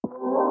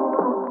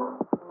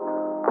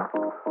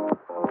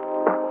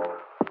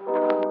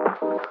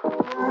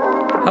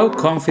How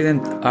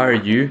confident are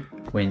you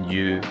when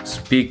you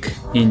speak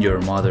in your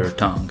mother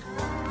tongue?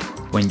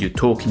 When you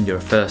talk in your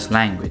first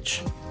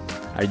language?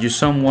 Are you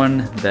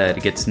someone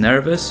that gets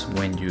nervous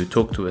when you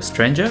talk to a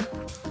stranger?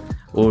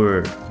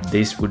 Or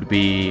this would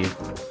be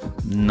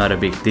not a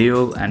big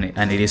deal and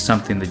it is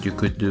something that you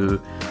could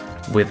do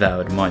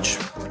without much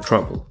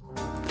trouble?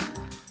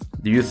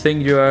 Do you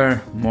think you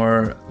are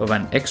more of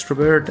an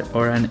extrovert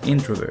or an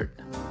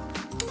introvert?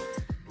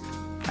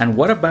 And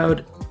what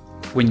about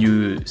when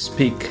you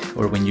speak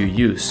or when you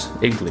use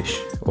English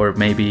or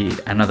maybe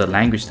another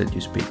language that you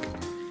speak?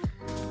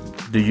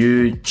 Do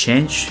you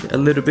change a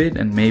little bit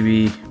and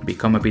maybe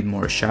become a bit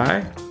more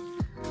shy?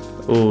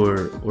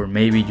 Or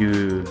maybe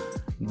you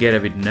get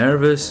a bit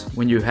nervous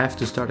when you have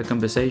to start a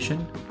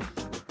conversation?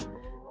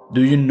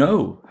 Do you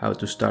know how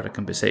to start a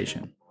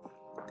conversation?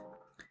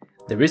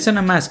 The reason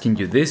I'm asking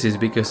you this is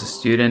because a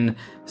student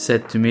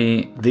said to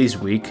me this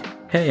week,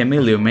 "Hey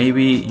Emilio,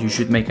 maybe you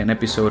should make an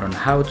episode on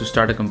how to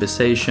start a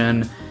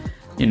conversation,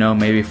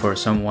 maybe for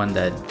someone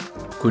that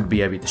could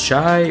be a bit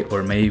shy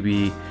or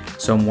maybe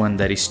someone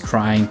that is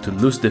trying to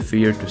lose the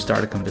fear to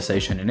start a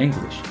conversation in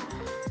English."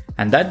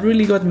 And that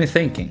really got me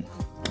thinking.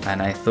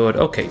 And I thought,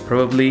 okay,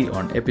 probably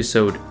on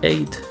episode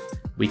 8,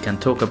 we can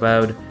talk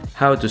about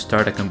how to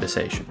start a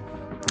conversation.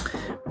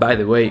 By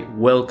the way,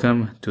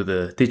 welcome to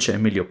the Teacher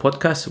Emilio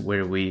podcast,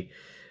 where we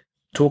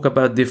talk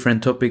about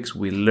different topics,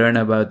 we learn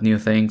about new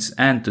things,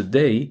 and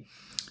today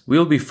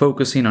we'll be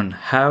focusing on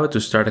how to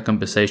start a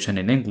conversation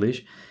in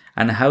English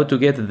and how to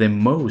get the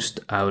most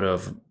out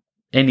of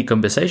any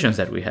conversations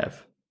that we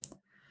have.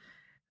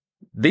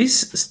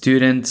 This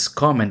student's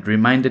comment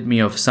reminded me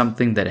of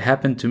something that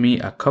happened to me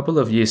a couple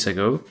of years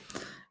ago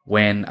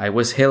when I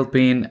was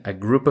helping a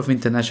group of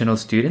international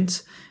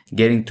students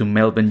get into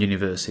Melbourne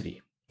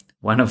University,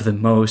 one of the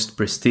most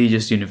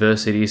prestigious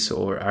universities,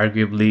 or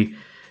arguably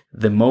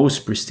the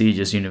most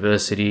prestigious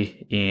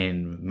university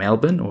in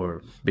Melbourne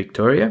or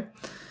Victoria.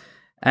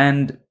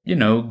 And,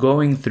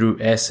 going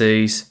through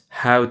essays,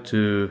 how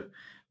to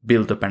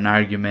build up an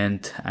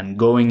argument and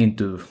going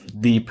into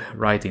deep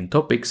writing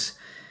topics.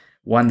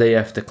 One day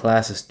after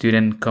class, a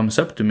student comes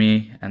up to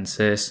me and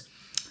says,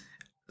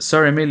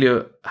 "Sorry,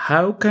 Emilio,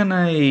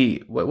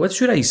 what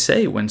should I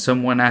say when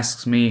someone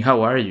asks me,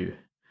 'How are you?'"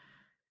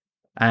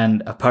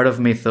 And a part of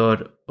me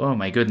thought, oh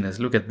my goodness,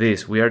 look at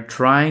this. We are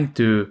trying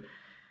to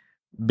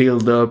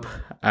build up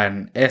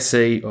an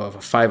essay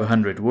of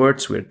 500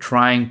 words. We're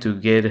trying to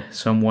get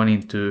someone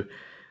into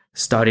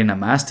studying a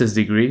master's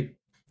degree,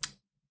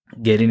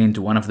 getting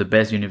into one of the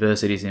best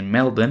universities in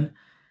Melbourne.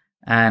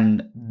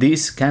 And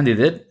this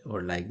candidate,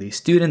 or this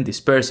student,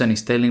 this person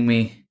is telling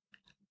me,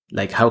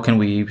 how can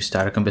we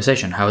start a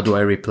conversation? How do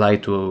I reply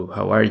to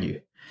 "How are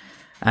you?"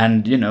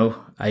 And,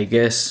 I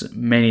guess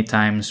many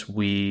times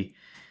we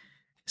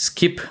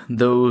skip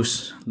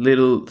those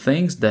little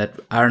things that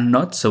are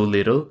not so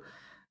little.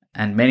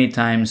 And many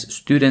times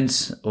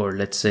students, or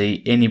let's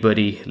say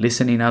anybody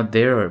listening out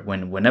there, or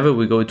whenever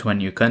we go to a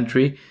new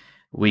country,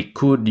 we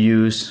could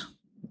use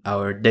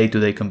our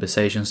day-to-day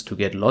conversations to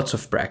get lots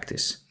of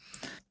practice.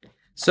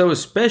 So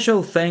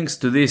special thanks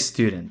to this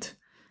student.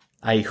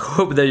 I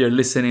hope that you're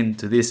listening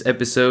to this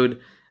episode.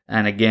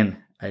 And again,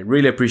 I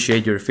really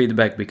appreciate your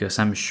feedback because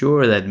I'm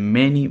sure that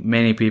many,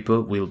 many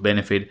people will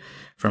benefit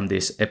from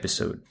this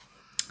episode.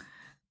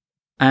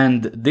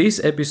 And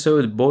this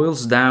episode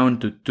boils down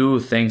to 2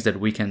 things that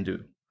we can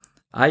do.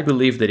 I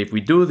believe that if we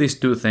do these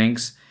 2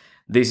 things,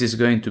 this is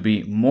going to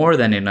be more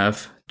than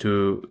enough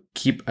to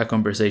keep a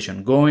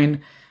conversation going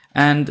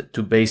and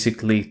to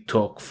basically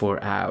talk for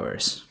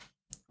hours.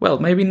 Well,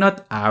 maybe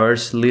not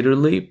hours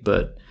literally,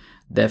 but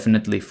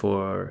definitely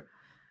for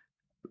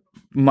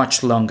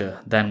much longer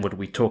than what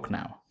we talk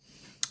now.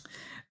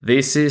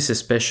 This is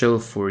special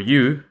for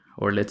you,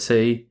 or let's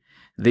say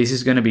this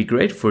is going to be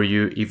great for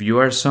you if you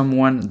are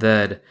someone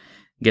that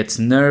gets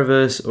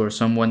nervous or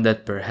someone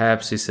that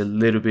perhaps is a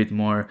little bit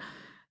more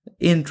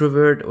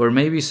introvert, or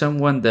maybe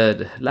someone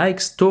that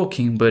likes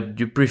talking but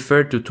you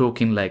prefer to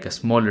talk in a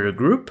smaller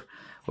group,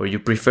 or you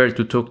prefer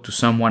to talk to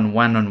someone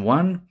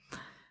one-on-one.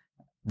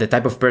 The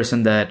type of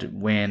person that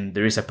when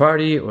there is a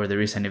party or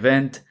there is an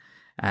event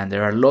and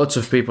there are lots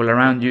of people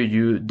around you,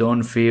 you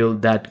don't feel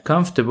that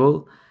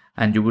comfortable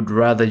and you would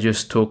rather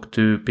just talk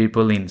to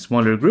people in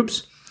smaller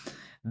groups.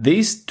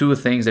 These 2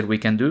 things that we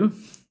can do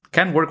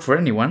can work for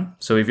anyone.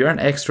 So if you're an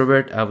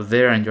extrovert out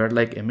there and you're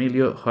like,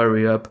 "Emilio,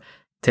 hurry up,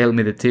 tell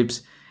me the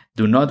tips,"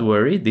 do not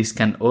worry. This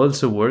can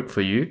also work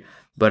for you.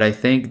 But I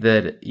think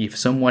that if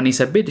someone is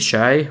a bit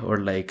shy or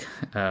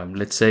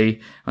let's say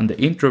on the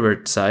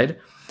introvert side,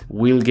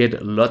 we'll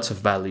get lots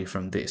of value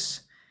from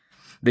this.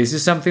 This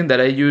is something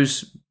that I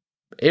use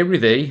every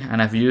day,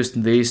 and I've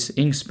used this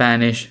in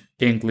Spanish,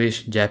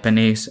 English,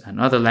 Japanese, and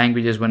other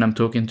languages when I'm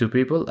talking to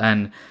people.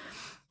 And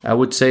I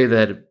would say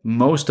that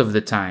most of the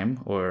time,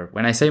 or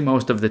when I say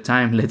most of the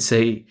time, let's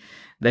say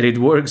that it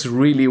works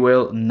really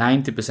well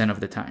 90% of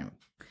the time.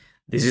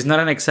 This is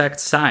not an exact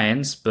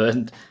science,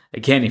 but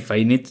again, if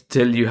I need to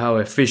tell you how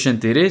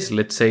efficient it is,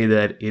 let's say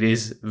that it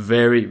is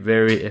very,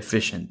 very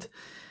efficient.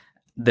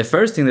 the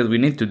first thing that we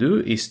need to do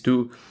is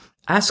to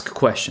ask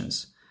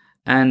questions.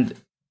 And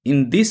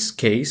in this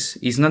case,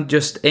 it's not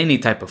just any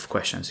type of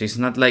questions. It's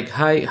not like,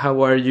 hi,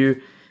 how are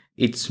you?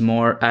 It's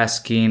more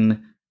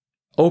asking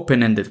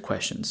open-ended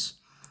questions.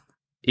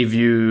 If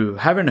you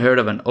haven't heard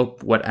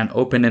of what an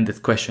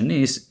open-ended question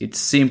is, it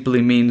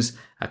simply means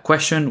a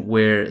question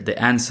where the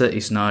answer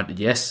is not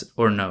yes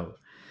or no,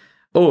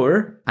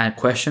 or a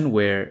question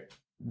where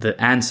the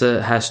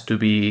answer has to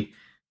be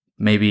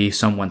maybe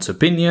someone's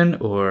opinion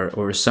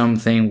or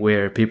something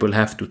where people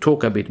have to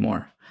talk a bit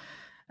more.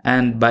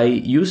 And by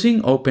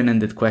using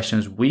open-ended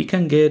questions, we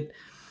can get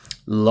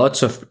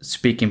lots of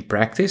speaking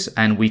practice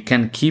and we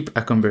can keep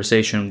a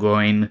conversation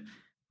going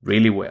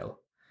really well.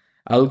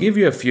 I'll give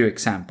you a few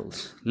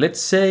examples.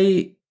 Let's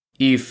say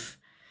if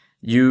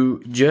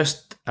you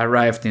just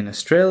arrived in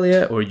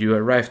Australia, or you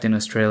arrived in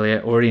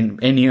Australia or in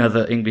any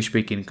other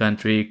English-speaking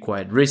country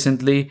quite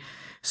recently,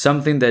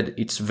 something that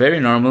it's very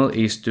normal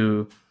is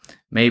to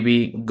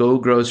maybe go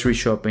grocery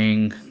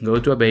shopping, go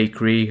to a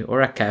bakery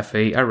or a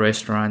cafe, a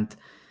restaurant.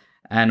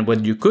 And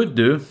what you could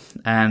do,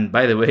 and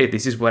by the way,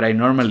 this is what I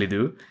normally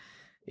do,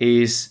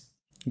 is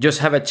just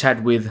have a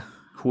chat with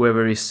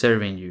whoever is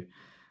serving you.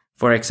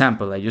 For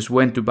example, I just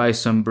went to buy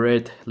some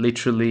bread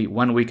literally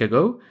 1 week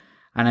ago,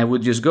 and I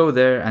would just go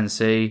there and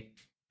say,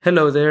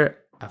 hello there,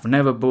 I've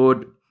never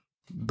bought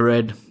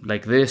bread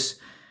like this.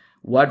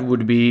 What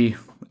would be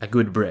a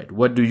good bread?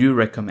 What do you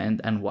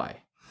recommend and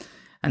why?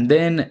 And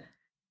then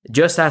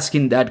just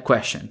asking that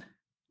question,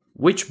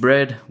 which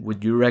bread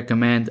would you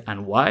recommend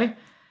and why?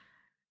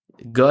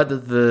 Got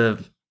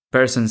the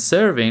person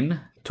serving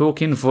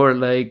talking for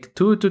like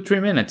 2 to 3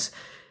 minutes.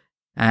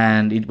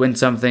 And it went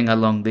something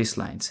along these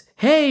lines.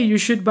 Hey, you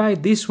should buy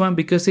this one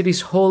because it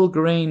is whole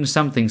grain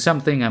something,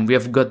 and we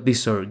have got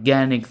this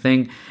organic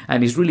thing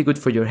and it's really good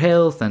for your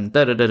health and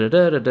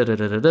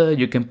da-da-da-da-da-da-da-da-da-da.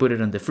 You can put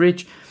it on the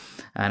fridge.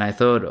 And I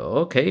thought,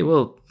 okay,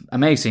 well,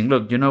 amazing.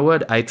 Look, you know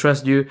what? I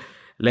trust you.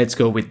 Let's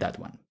go with that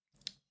one.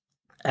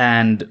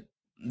 And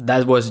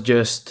that was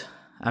just,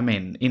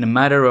 in a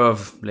matter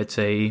of, let's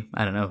say,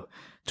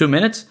 2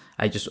 minutes,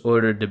 I just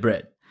ordered the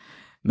bread.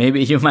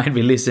 Maybe you might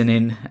be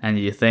listening and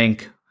you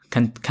think,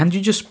 can't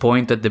you just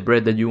point at the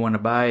bread that you want to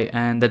buy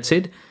and that's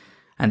it?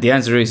 And the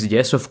answer is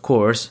yes, of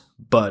course.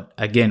 But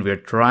again, we're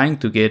trying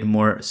to get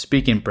more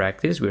speaking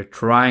practice. We're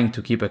trying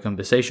to keep a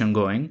conversation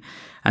going.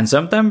 And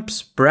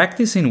sometimes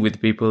practicing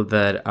with people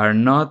that are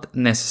not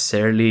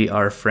necessarily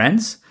our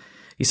friends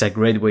is a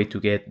great way to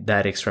get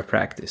that extra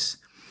practice.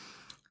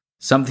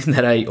 Something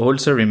that I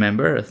also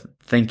remember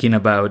thinking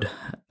about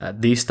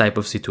this type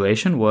of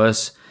situation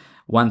was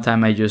one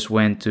time I just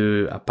went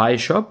to a pie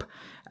shop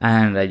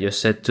and I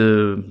just said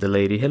to the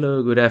lady,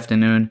 hello, good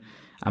afternoon.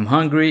 I'm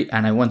hungry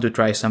and I want to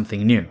try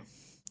something new.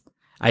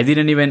 I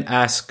didn't even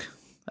ask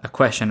a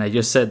question. I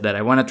just said that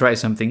I want to try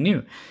something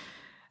new.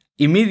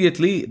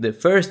 Immediately, the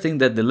first thing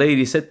that the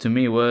lady said to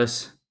me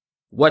was,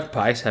 what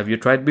pies have you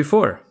tried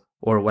before?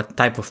 Or what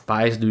type of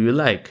pies do you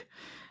like?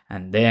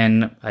 And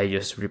then I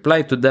just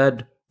replied to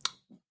that,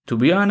 to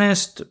be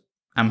honest,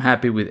 I'm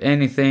happy with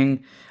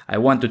anything. I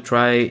want to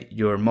try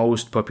your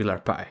most popular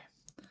pie.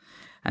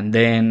 And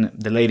then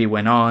the lady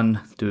went on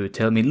to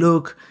tell me,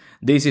 look,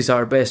 this is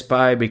our best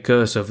pie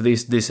because of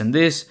this, this, and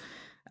this.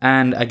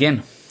 And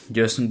again,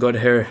 just got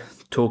her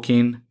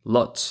talking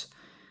lots.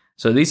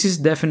 So this is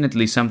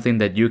definitely something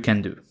that you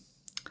can do.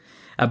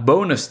 A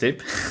bonus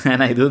tip,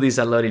 and I do this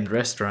a lot in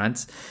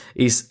restaurants,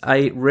 is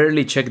I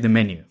rarely check the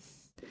menu.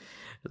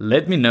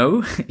 Let me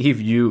know if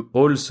you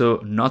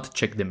also not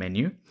check the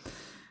menu.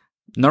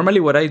 Normally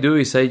what I do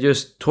is I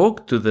just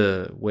talk to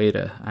the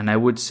waiter and I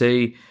would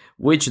say,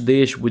 which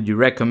dish would you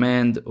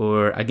recommend?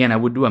 Or again, I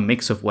would do a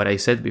mix of what I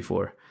said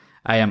before.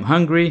 I am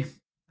hungry.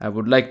 I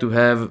would like to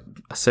have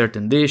a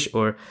certain dish.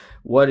 Or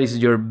what is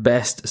your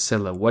best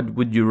seller? What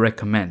would you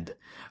recommend?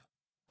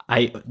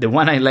 The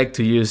one I like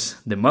to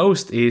use the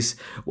most is,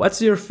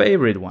 what's your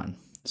favorite one?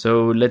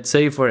 So let's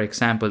say, for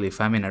example, if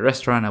I'm in a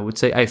restaurant, I would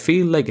say, I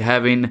feel like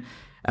having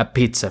a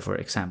pizza, for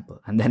example.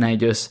 And then I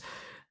just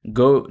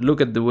go look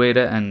at the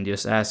waiter and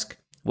just ask,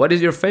 what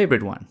is your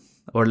favorite one?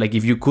 Or like,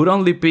 if you could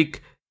only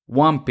pick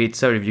one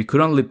pizza, or if you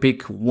could only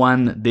pick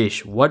one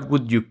dish, what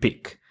would you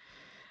pick?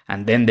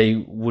 And then they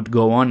would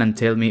go on and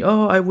tell me,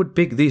 oh, I would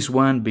pick this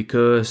one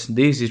because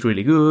this is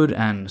really good,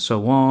 and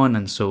so on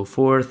and so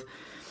forth.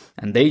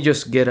 And they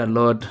just get a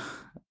lot,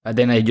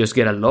 then I just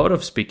get a lot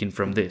of speaking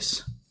from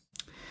this.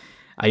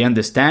 I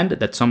understand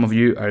that some of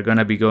you are going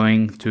to be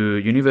going to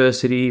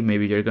university,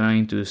 maybe you're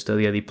going to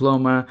study a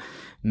diploma,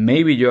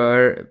 maybe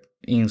you're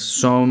in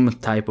some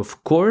type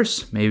of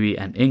course, maybe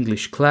an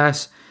English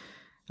class,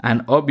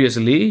 and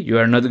obviously you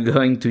are not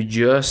going to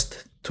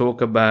just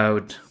talk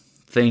about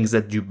things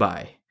that you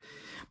buy.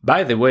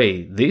 By the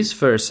way, this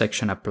first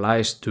section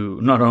applies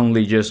to not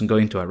only just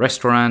going to a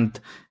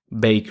restaurant,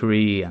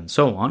 bakery, and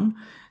so on.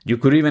 You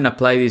could even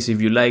apply this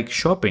if you like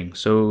shopping.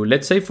 So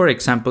let's say, for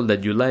example,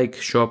 that you like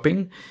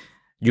shopping.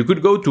 You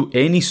could go to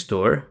any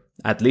store,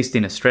 at least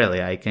in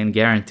Australia, I can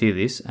guarantee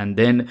this, and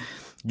then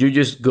you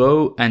just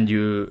go and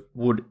you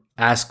would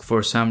ask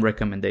for some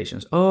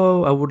recommendations.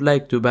 Oh, I would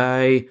like to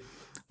buy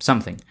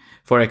something.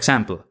 For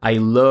example, I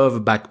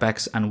love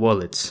backpacks and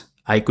wallets.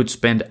 I could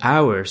spend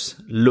hours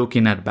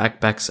looking at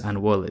backpacks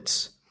and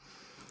wallets.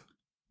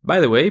 By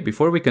the way,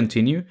 before we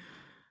continue,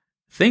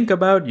 think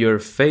about your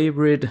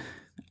favorite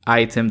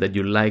item that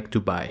you like to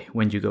buy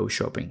when you go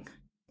shopping.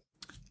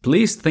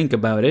 Please think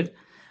about it,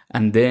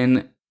 and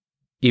then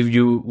if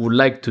you would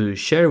like to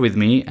share with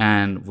me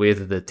and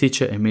with the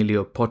Teacher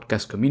Emilio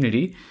podcast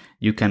community,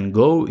 you can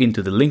go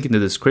into the link in the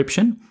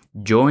description,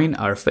 join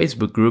our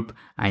Facebook group,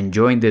 and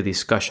join the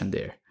discussion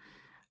there.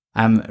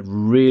 I'm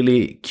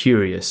really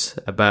curious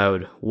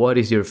about what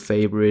is your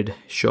favorite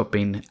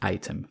shopping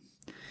item.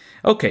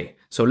 Okay,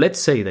 so let's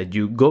say that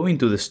you go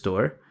into the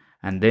store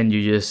and then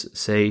you just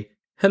say,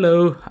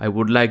 "Hello, I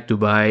would like to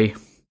buy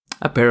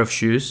a pair of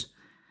shoes.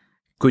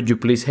 Could you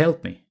please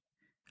help me?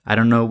 I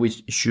don't know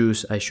which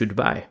shoes I should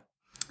buy."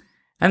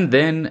 And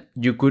then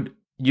you could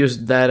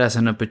use that as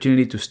an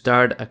opportunity to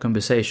start a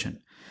conversation.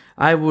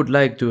 I would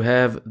like to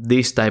have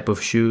this type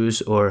of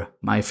shoes, or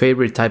my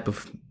favorite type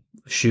of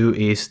shoe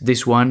is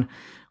this one.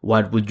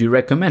 What would you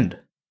recommend?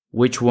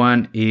 Which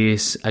one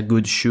is a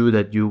good shoe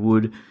that you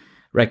would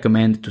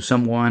recommend to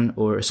someone,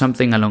 or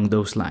something along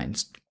those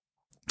lines?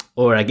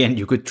 Or again,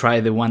 you could try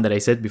the one that I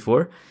said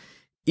before.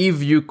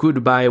 If you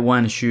could buy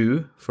one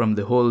shoe from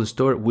the whole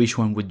store, which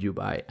one would you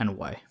buy and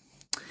why?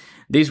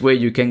 This way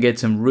you can get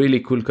some really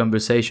cool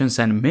conversations,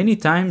 and many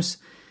times,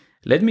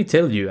 let me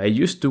tell you, I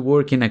used to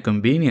work in a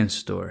convenience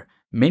store.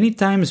 Many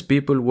times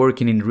people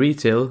working in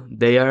retail,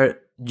 they are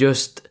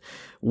just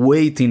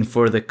waiting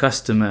for the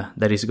customer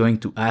that is going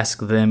to ask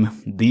them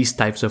these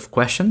types of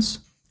questions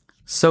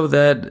so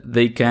that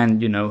they can,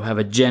 have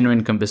a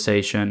genuine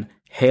conversation,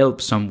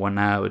 help someone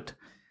out.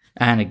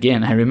 And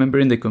again, I remember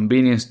in the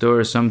convenience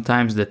store,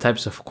 sometimes the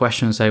types of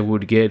questions I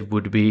would get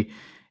would be,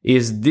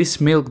 is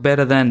this milk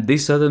better than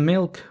this other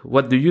milk?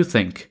 What do you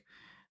think?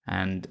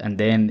 And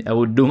then I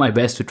would do my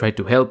best to try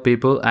to help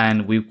people,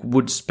 and we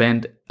would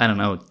spend,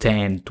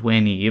 10,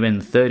 20,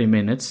 even 30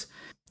 minutes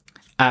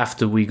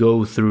after we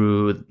go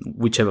through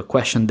whichever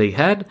question they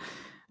had,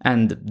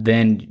 and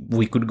then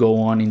we could go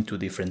on into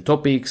different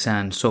topics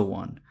and so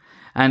on.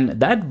 And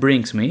that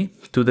brings me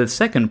to the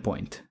second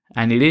point,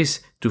 and it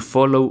is to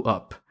follow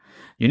up.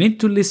 You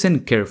need to listen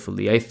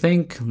carefully. I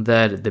think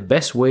that the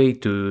best way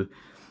to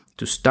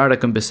start a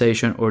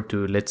conversation, or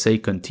to, let's say,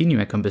 continue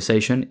a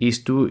conversation,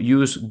 is to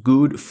use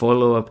good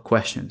follow-up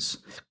questions.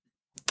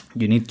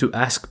 You need to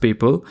ask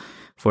people,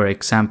 for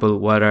example,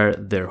 what are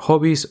their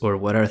hobbies or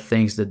what are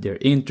things that they're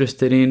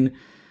interested in,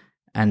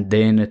 and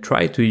then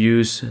try to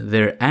use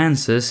their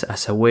answers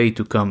as a way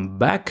to come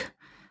back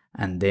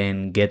and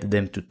then get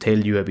them to tell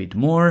you a bit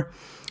more,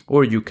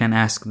 or you can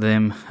ask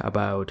them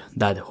about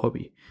that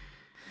hobby.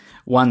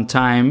 One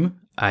time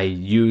I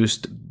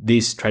used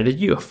this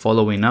strategy of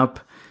following up,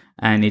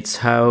 and it's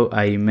how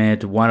I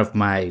met one of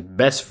my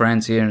best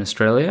friends here in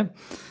Australia.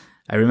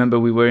 I remember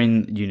we were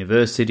in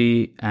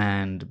university,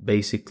 and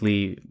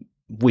basically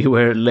we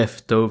were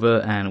left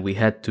over and we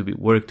had to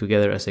work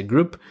together as a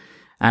group.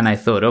 And I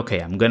thought,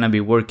 okay, I'm going to be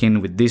working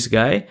with this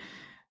guy.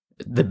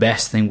 The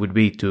best thing would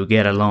be to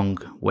get along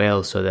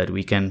well so that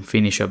we can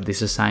finish up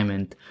this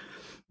assignment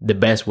the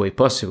best way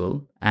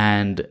possible.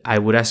 And I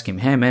would ask him,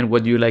 "Hey man,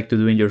 what do you like to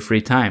do in your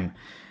free time?"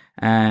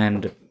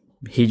 And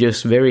he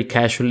just very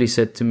casually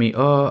said to me,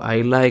 "Oh,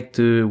 I like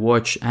to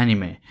watch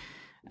anime."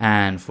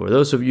 And for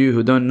those of you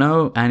who don't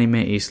know, anime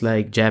is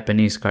like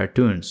Japanese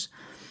cartoons.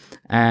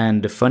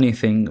 And the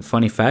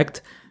funny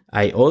fact,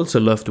 I also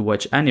love to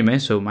watch anime.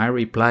 So my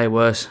reply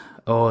was,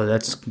 "Oh,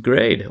 that's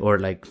great." Or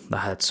like,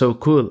 "That's so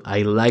cool.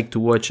 I like to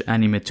watch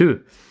anime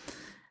too."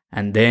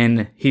 And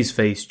then his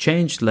face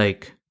changed,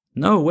 like,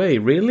 "No way,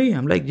 really?"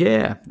 I'm like,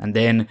 "Yeah." And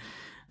then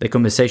the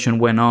conversation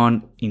went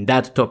on in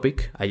that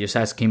topic. I just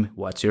asked him,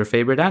 "What's your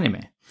favorite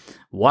anime?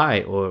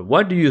 Why? Or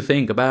what do you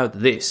think about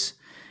this?"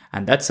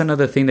 And that's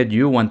another thing that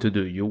you want to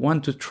do. You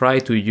want to try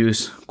to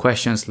use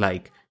questions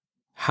like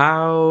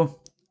how,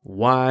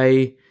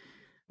 why,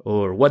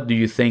 or what do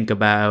you think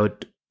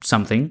about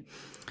something?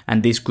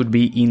 And this could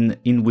be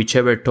in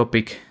whichever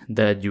topic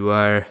that you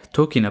are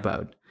talking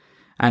about.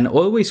 And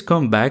always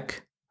come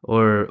back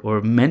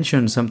or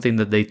mention something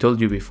that they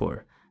told you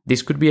before.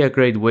 This could be a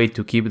great way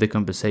to keep the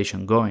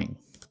conversation going.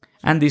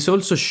 And this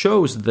also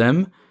shows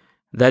them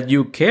that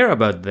you care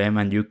about them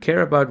and you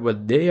care about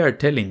what they are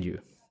telling you.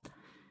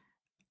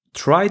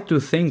 Try to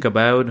think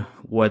about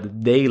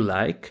what they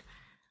like,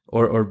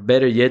 or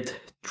better yet,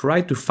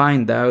 try to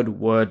find out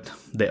what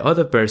the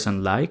other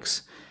person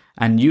likes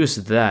and use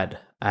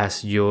that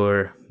as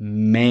your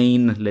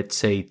main, let's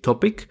say,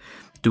 topic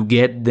to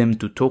get them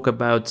to talk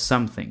about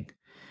something.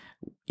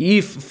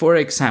 If, for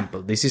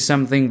example, this is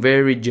something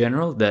very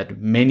general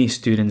that many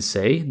students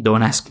say,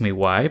 don't ask me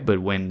why, but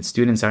when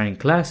students are in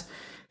class,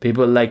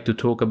 people like to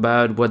talk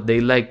about what they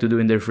like to do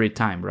in their free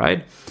time,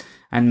 right?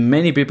 And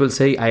many people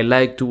say, "I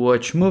like to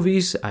watch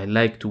movies, I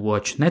like to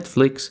watch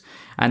Netflix,"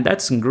 and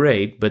that's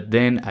great, but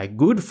then a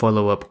good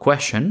follow-up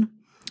question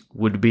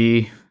would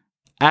be,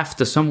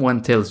 after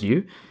someone tells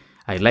you,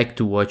 I like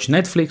to watch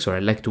Netflix or I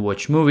like to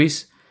watch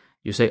movies,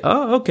 you say,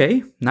 oh,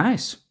 okay,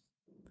 nice.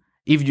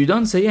 If you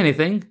don't say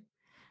anything,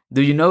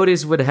 do you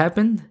notice what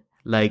happened?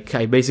 Like,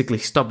 I basically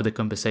stopped the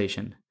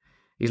conversation.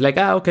 It's like,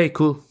 okay,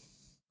 cool.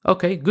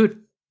 Okay,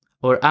 good.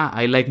 Or,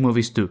 I like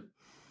movies too.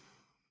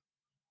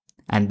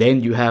 And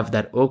then you have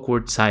that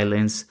awkward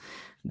silence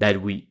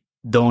that we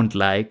don't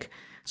like.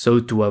 So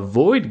to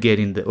avoid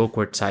getting the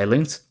awkward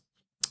silence,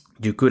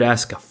 you could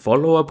ask a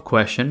follow-up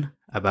question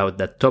about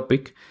that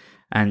topic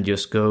and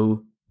just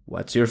go,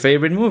 what's your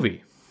favorite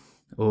movie?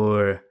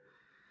 Or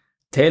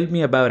tell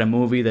me about a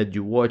movie that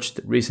you watched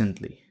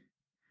recently.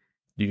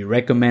 Do you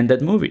recommend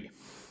that movie?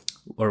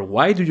 Or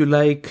why do you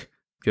like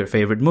your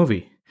favorite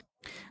movie?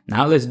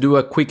 Now let's do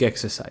a quick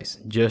exercise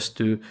just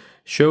to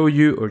show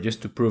you or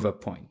just to prove a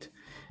point.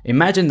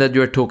 Imagine that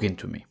you're talking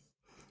to me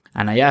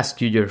and I ask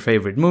you your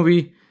favorite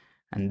movie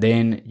and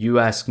then you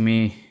ask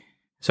me,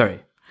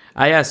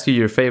 I ask you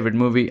your favorite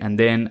movie and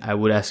then I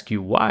would ask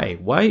you why.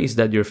 Why is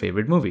that your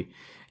favorite movie?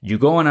 You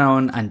go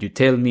on and you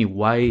tell me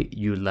why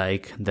you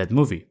like that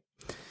movie.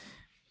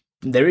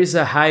 There is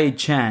a high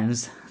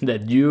chance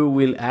that you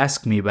will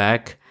ask me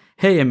back,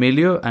 hey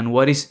Emilio, and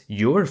what is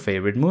your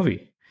favorite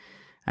movie?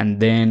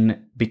 And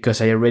then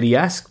because I already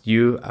asked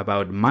you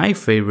about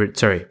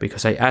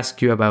because I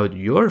asked you about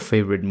your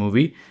favorite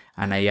movie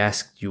and I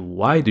asked you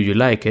why do you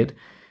like it,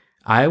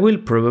 I will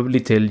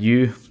probably tell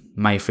you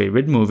my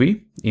favorite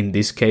movie, in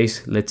this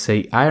case, let's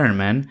say Iron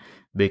Man,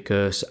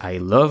 because I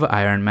love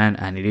Iron Man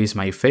and it is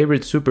my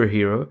favorite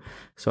superhero.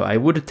 So I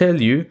would tell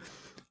you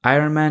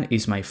Iron Man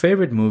is my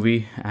favorite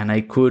movie and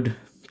I could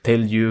tell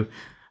you,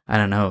 I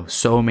don't know,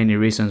 so many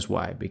reasons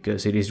why.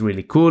 Because it is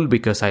really cool,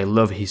 because I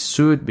love his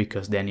suit,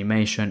 because the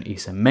animation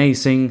is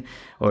amazing,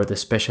 or the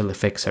special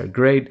effects are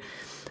great.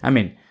 I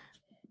mean,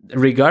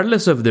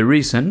 regardless of the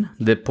reason,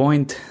 the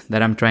point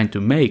that I'm trying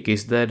to make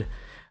is that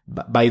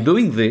by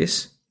doing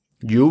this,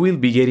 you will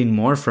be getting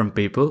more from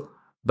people,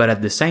 but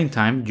at the same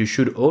time, you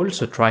should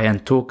also try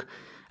and talk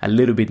a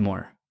little bit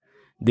more.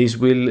 This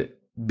will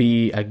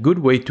be a good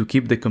way to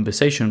keep the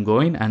conversation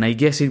going, and I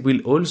guess it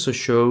will also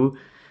show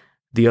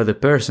the other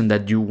person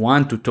that you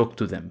want to talk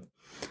to them.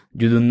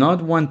 You do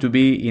not want to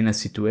be in a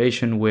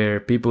situation where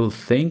people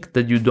think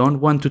that you don't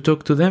want to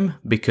talk to them,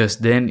 because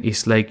then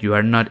it's like you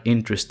are not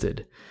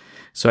interested.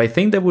 So I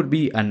think that would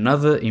be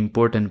another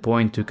important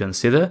point to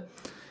consider,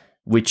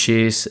 which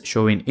is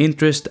showing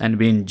interest and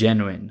being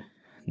genuine.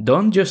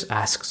 Don't just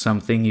ask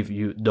something if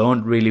you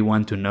don't really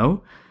want to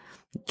know.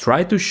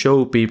 Try to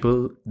show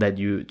people that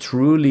you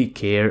truly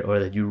care or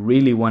that you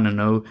really want to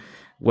know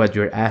what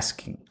you're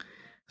asking.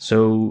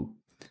 So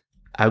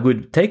a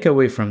good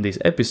takeaway from this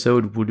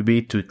episode would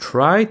be to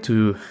try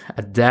to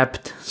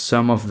adapt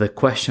some of the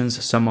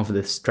questions, some of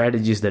the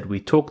strategies that we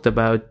talked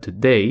about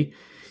today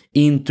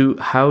into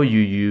how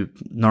you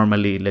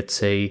normally, let's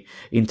say,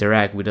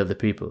 interact with other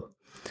people.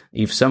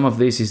 If some of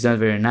this is not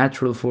very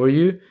natural for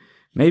you,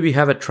 maybe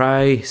have a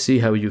try, see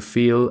how you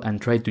feel, and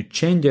try to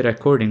change it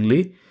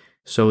accordingly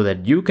so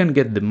that you can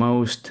get the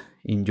most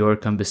in your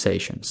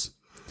conversations.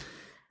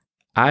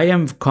 I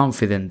am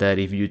confident that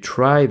if you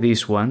try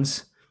these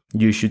ones,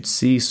 you should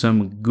see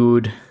some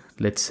good,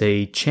 let's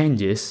say,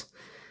 changes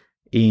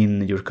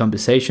in your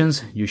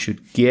conversations. You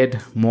should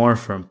get more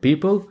from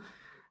people,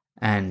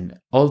 and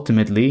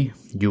ultimately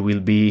you will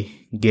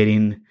be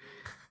getting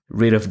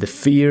rid of the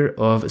fear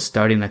of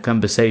starting a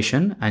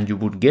conversation, and you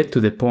would get to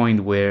the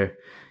point where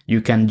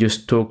you can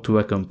just talk to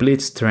a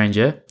complete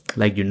stranger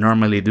like you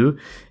normally do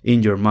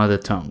in your mother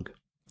tongue.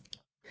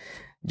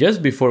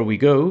 Just before we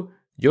go,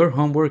 your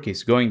homework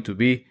is going to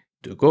be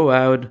to go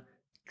out,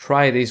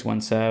 try these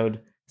ones out,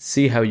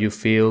 see how you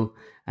feel,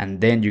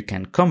 and then you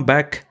can come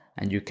back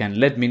and you can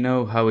let me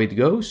know how it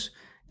goes.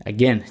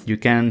 Again, you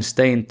can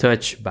stay in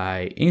touch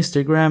by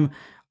Instagram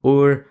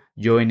or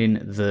joining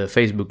the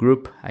Facebook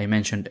group I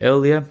mentioned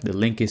earlier. The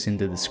link is in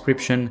the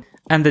description,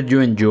 and that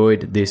you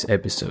enjoyed this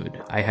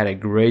episode. I had a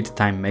great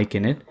time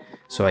making it,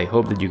 so I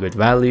hope that you got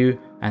value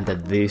and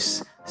that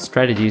these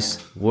strategies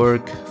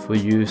work for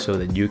you so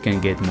that you can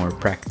get more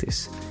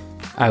practice.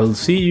 I will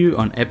see you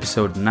on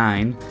episode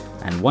 9,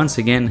 and once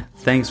again,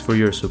 thanks for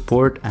your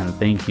support and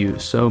thank you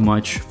so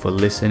much for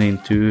listening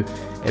to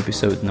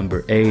episode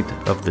number 8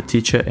 of the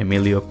Teacher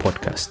Emilio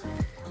podcast.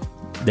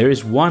 There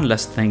is one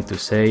last thing to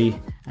say,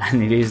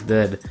 and it is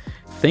that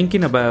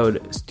thinking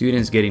about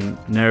students getting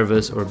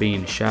nervous or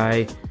being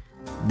shy,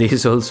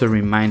 this also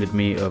reminded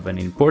me of an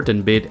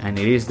important bit, and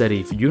it is that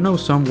if you know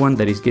someone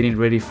that is getting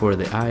ready for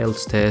the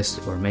IELTS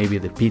test or maybe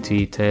the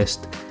PTE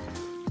test,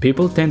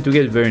 people tend to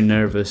get very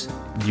nervous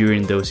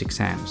during those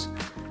exams.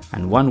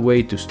 And one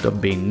way to stop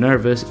being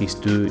nervous is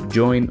to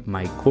join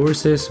my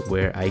courses,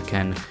 where I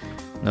can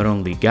not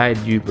only guide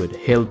you but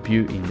help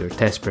you in your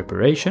test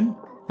preparation.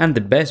 And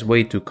the best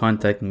way to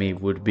contact me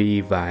would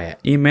be via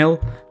email,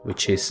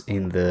 which is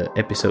in the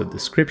episode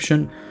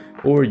description,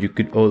 or you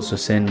could also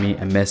send me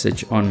a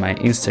message on my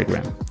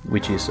Instagram,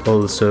 which is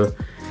also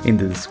in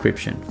the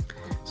description.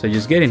 So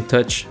just get in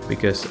touch,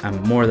 because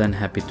I'm more than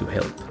happy to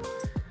help.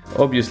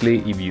 Obviously,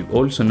 if you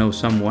also know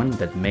someone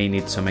that may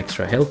need some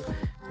extra help,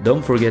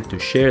 Don't forget to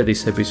share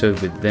this episode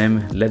with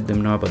them, let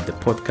them know about the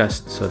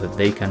podcast so that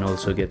they can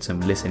also get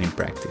some listening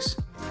practice.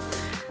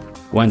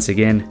 Once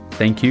again,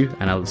 thank you,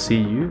 and I'll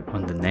see you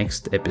on the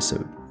next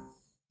episode.